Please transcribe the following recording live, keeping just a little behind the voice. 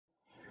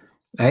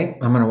Hey,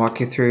 I'm going to walk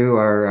you through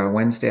our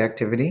Wednesday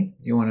activity.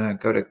 You want to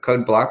go to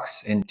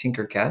Codeblocks in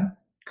Tinkercad,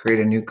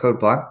 create a new code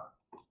block,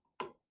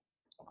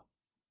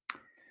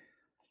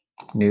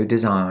 new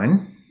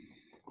design.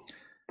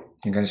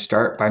 You're going to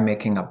start by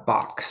making a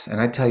box.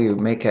 And I tell you,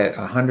 make it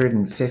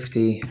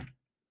 150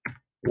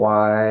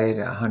 wide,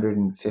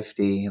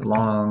 150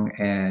 long,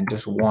 and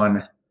just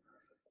 1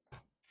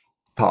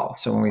 tall.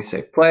 So when we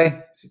say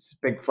play, it's a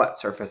big flat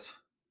surface.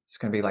 It's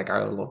going to be like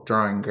our little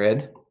drawing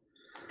grid.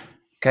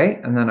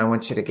 Okay, and then I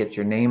want you to get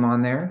your name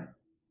on there.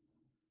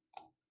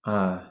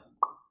 And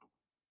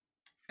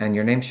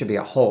your name should be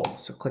a whole.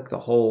 So click the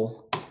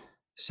whole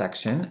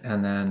section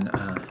and then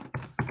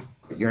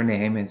put your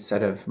name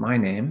instead of my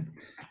name.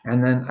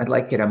 And then I'd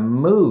like you to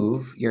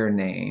move your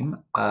name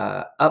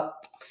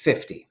up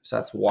 50. So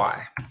that's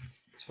Y.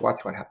 So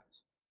watch what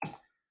happens.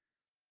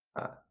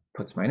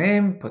 Puts my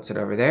name, puts it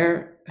over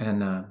there,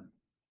 and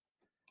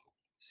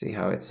see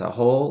how it's a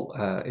whole.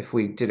 If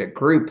we did a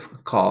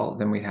group call,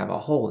 then we'd have a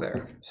whole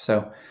there.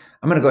 So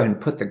I'm going to go ahead and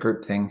put the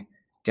group thing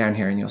down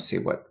here, and you'll see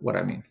what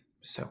I mean.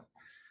 So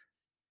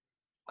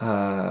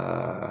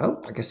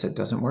oh, I guess it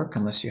doesn't work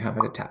unless you have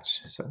it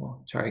attached. So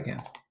we'll try again.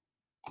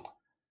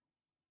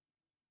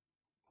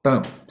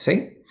 Boom.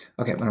 See?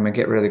 Okay, but I'm going to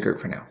get rid of the group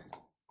for now.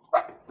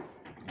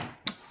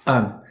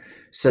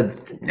 So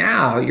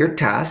now your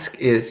task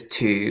is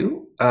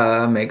to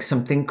make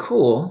something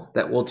cool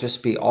that will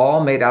just be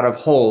all made out of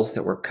holes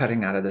that we're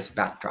cutting out of this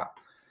backdrop.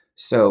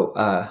 So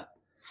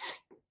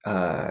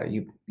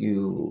if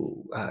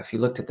you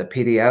looked at the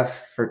PDF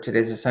for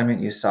today's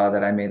assignment, you saw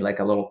that I made like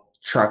a little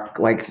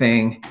truck-like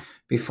thing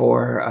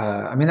before.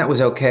 I mean, that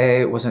was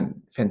okay. It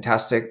wasn't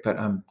fantastic, but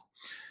I'm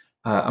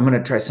going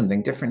to try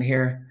something different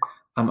here.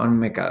 I'm going to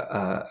make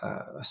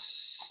a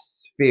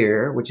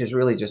sphere, which is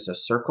really just a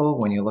circle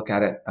when you look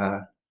at it,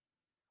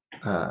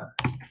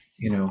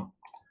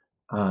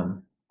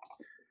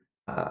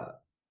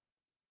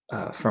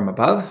 from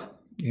above,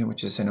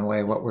 which is in a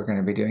way what we're going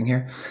to be doing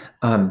here.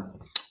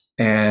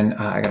 And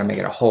I got to make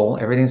it a hole.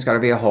 Everything's got to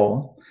be a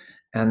hole.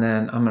 And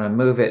then I'm going to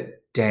move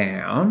it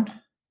down.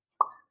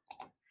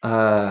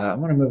 I'm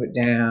going to move it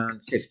down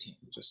 15,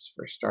 just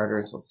for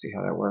starters. Let's see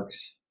how that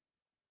works.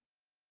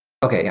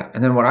 Okay, yeah.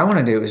 And then what I want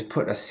to do is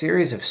put a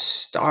series of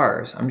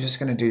stars. I'm just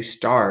going to do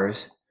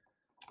stars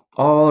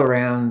all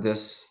around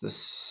this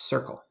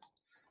circle.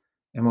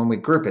 And when we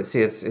group it,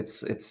 see,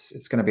 it's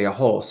going to be a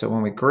hole. So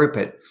when we group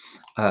it,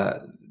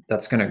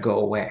 that's going to go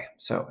away.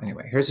 So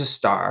anyway, here's a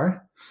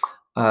star.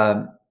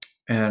 And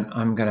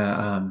I'm going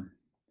to,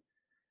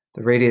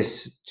 the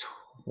radius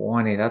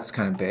 20, that's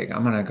kind of big.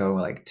 I'm going to go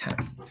like 10.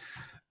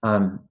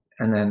 And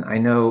then I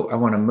know I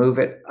want to move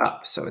it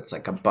up. So it's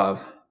like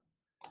above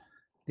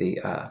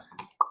the,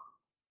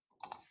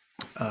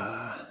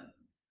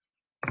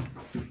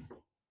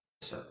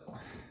 so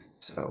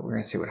we're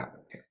going to see what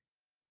happens here.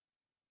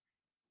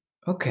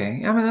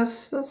 Okay, I mean,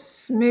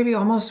 that's maybe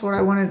almost what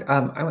I wanted.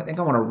 I think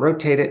I want to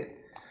rotate it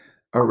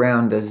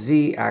around the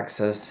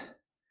Z-axis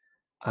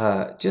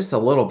just a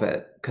little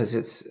bit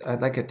because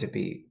I'd like it to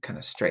be kind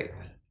of straight.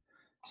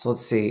 So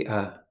let's see.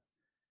 Oh,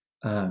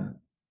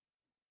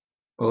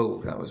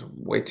 that was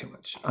way too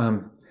much.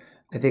 I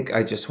think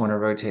I just want to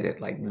rotate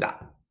it like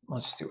that.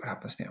 Let's see what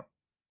happens now.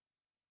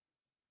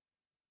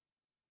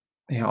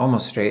 Yeah,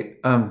 almost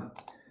straight. Does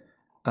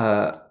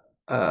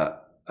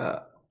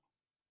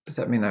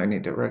that mean I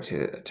need to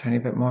rotate it a tiny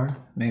bit more?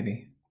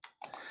 Maybe.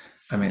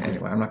 I mean,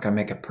 anyway, I'm not going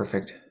to make it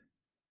perfect.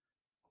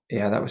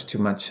 Yeah, that was too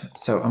much.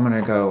 So I'm going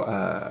to go,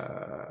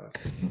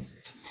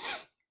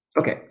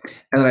 okay.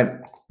 And then I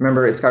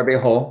remember it's got to be a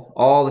hole.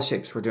 All the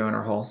shapes we're doing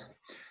are holes.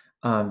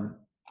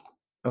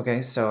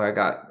 Okay, so I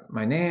got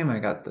my name, I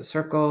got the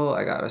circle,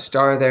 I got a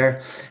star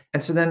there.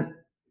 And so then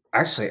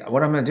actually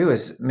what I'm going to do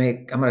is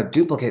I'm going to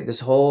duplicate this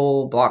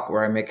whole block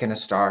where I'm making a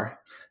star.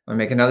 I'm going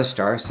to make another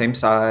star, same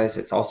size.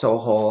 It's also a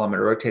hole. I'm going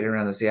to rotate it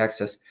around the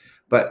Z-axis.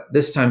 But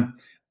this time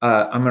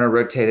I'm going to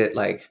rotate it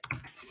like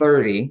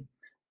 30.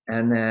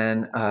 And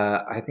then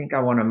I think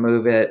I want to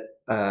move it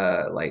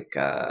I'm going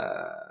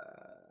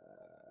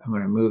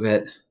to move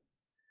it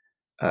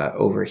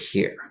over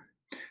here.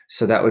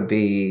 So that would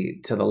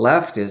be to the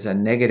left is a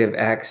negative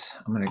X.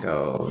 I'm going to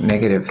go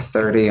negative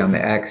 30 on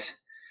the X.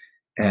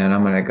 And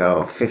I'm going to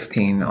go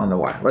 15 on the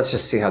Y. Let's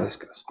just see how this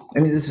goes. I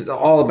mean, this is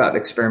all about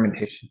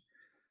experimentation.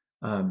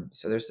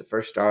 So there's the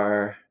first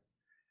star.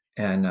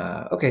 And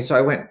okay, so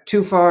I went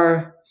too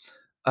far.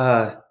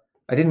 I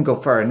didn't go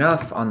far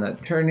enough on the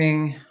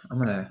turning. I'm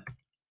going to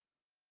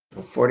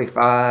go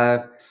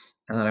 45.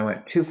 And then I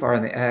went too far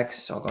on the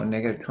X. So I'll go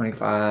negative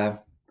 25.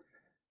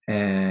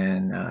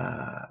 And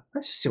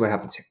let's just see what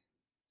happens here.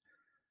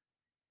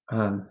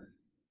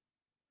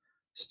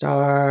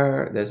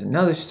 Star, there's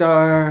another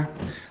star.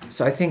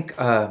 So I think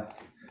I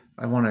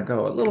want to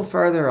go a little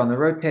farther on the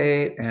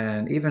rotate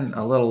and even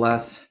a little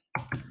less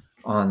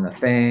on the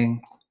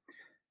thing.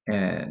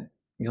 And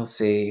you'll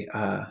see,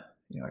 I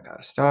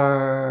got a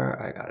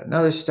star, I got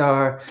another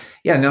star.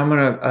 Yeah, now I'm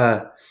going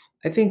to,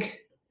 I think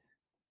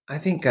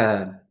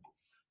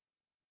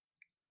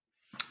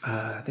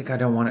I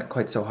don't want it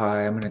quite so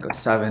high. I'm going to go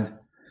 7.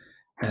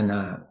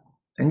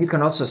 And you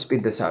can also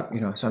speed this up,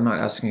 so I'm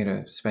not asking you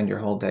to spend your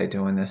whole day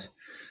doing this.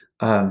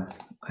 I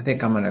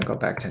think I'm going to go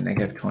back to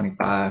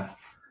 -25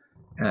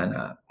 and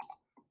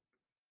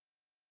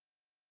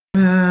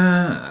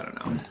I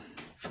don't know.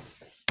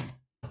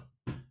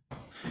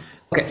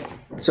 Okay,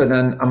 so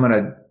then I'm going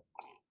to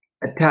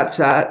attach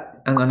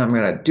that, and then I'm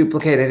going to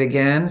duplicate it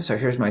again. So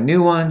here's my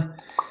new one.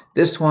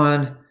 This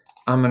one,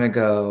 I'm going to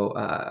go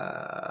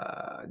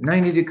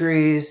 90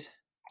 degrees,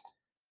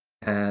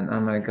 and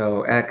I'm going to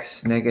go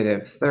x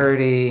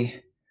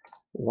 -30,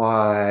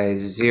 y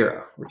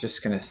 0. We're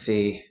just going to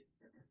see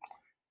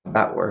how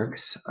that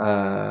works.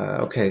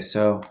 Okay,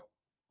 so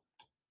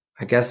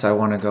I guess I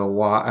want to go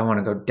y. I want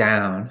to go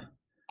down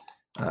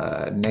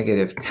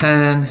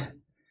 -10,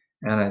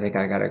 and I think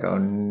I got to go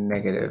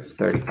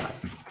 -35.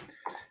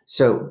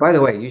 So, by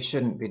the way, you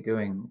shouldn't be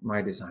doing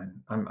my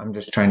design. I'm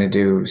just trying to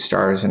do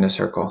stars in a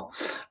circle.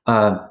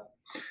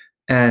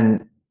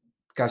 And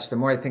gosh, the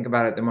more I think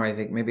about it, the more I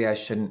think maybe I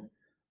shouldn't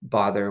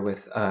bother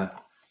with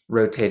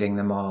rotating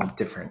them all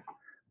different.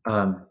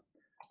 I'm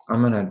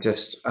going to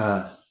just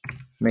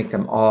make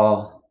them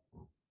all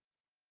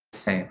the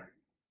same.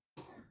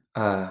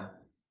 And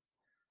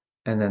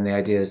then the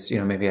idea is,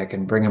 maybe I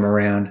can bring them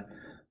around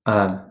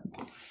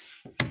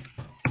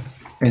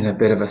in a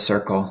bit of a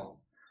circle.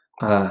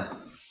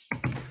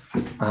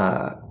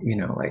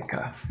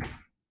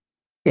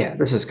 Yeah,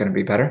 this is going to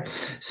be better.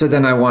 So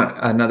then I want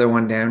another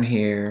one down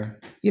here,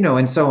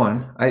 and so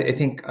on. I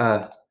think,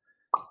 I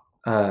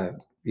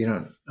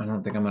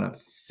don't think I'm going to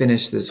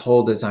finish this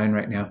whole design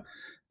right now,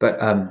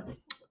 but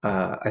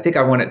I think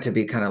I want it to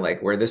be kind of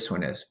like where this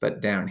one is,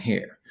 but down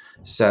here.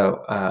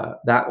 So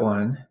that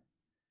one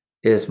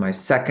is my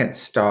second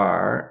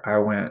star. I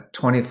went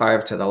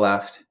 25 to the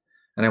left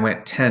and I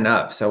went 10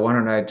 up. So why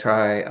don't I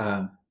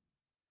try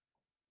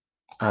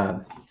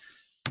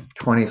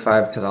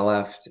 25 to the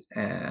left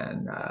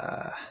and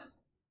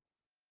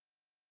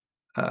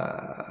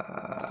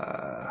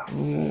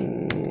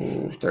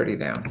 30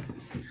 down.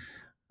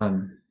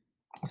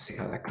 Let's see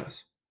how that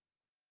goes.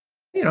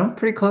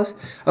 Pretty close.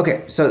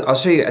 Okay, so I'll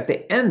show you at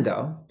the end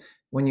though.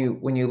 When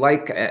you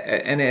like,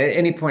 and at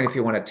any point if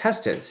you want to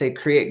test it, say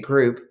create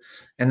group,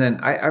 and then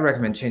I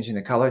recommend changing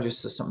the color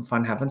just so something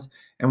fun happens.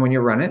 And when you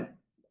run it,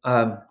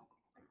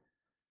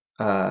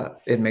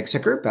 it makes a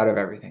group out of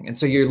everything. And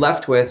so you're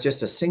left with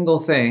just a single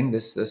thing,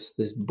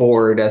 this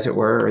board, as it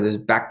were, or this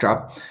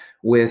backdrop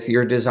with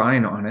your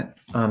design on it.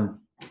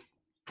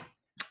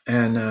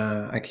 And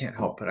I can't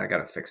help but I got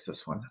to fix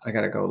this one. I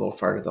got to go a little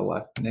far to the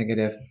left,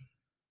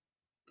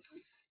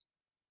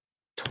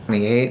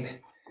 -28,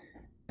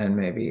 and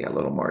maybe a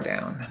little more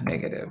down,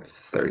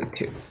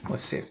 -32.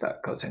 Let's see if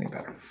that goes any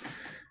better.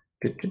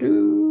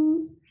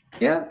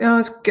 Yeah,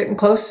 it's getting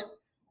close.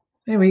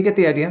 Anyway, you get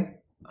the idea.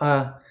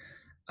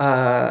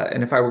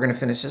 And if I were going to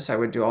finish this, I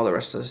would do all the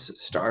rest of the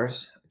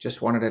stars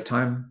just one at a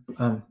time.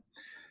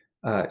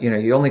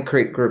 You only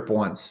create group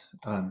once.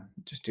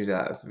 Just do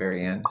that at the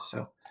very end.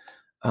 So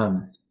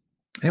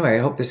anyway, I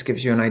hope this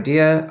gives you an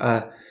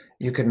idea.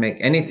 You could make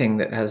anything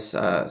that has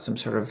some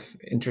sort of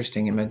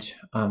interesting image.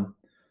 I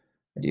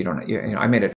made it